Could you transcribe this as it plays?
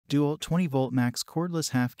DEWALT 20V MAX Cordless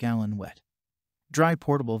half-gallon wet. Dry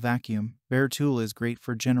portable vacuum. Bare tool is great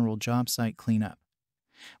for general job site cleanup.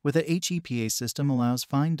 With a HEPA system allows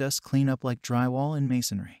fine dust cleanup like drywall and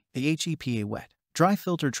masonry. The HEPA wet. Dry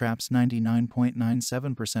filter traps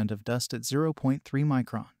 99.97% of dust at 0.3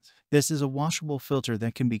 microns. This is a washable filter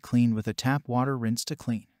that can be cleaned with a tap water rinse to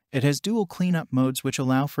clean. It has dual cleanup modes which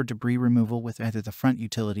allow for debris removal with either the front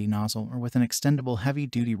utility nozzle or with an extendable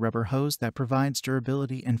heavy-duty rubber hose that provides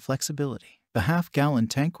durability and flexibility. The half-gallon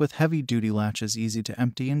tank with heavy-duty latch is easy to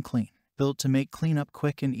empty and clean, built to make cleanup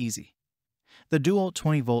quick and easy. The DEWALT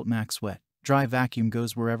 20V MAX Wet Dry Vacuum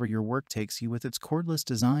goes wherever your work takes you with its cordless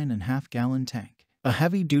design and half-gallon tank. A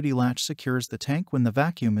heavy-duty latch secures the tank when the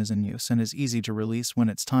vacuum is in use and is easy to release when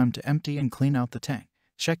it's time to empty and clean out the tank.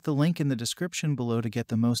 Check the link in the description below to get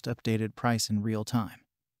the most updated price in real time.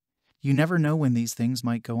 You never know when these things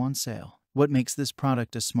might go on sale. What makes this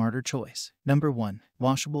product a smarter choice? Number 1.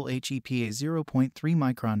 Washable HEPA 0.3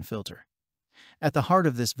 micron filter. At the heart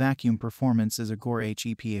of this vacuum performance is a Gore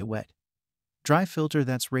HEPA wet dry filter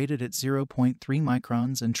that's rated at 0.3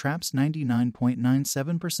 microns and traps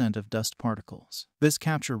 99.97% of dust particles. This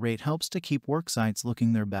capture rate helps to keep work sites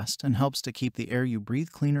looking their best and helps to keep the air you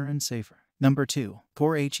breathe cleaner and safer. Number 2.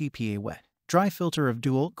 Gore HEPA wet dry filter of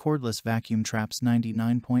DEWALT cordless vacuum traps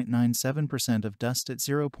 99.97% of dust at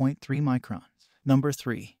 0.3 microns. Number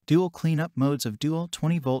 3. Dual cleanup modes of DEWALT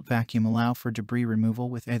 20V vacuum allow for debris removal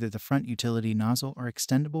with either the front utility nozzle or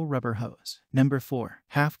extendable rubber hose. Number 4.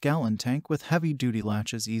 Half-gallon tank with heavy-duty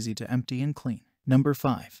latch is easy to empty and clean. Number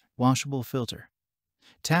 5. Washable filter.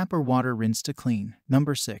 Tap or water rinse to clean.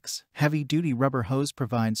 Number 6. Heavy-duty rubber hose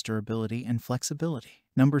provides durability and flexibility.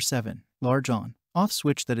 Number 7. Large on/off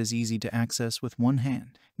switch that is easy to access with one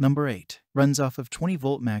hand. Number 8. Runs off of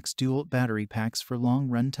 20V max DEWALT battery packs for long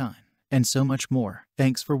run time. And so much more.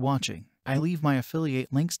 Thanks for watching. I leave my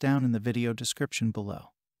affiliate links down in the video description below.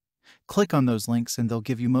 Click on those links and they'll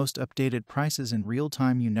give you most updated prices in real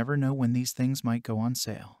time. You never know when these things might go on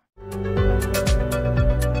sale.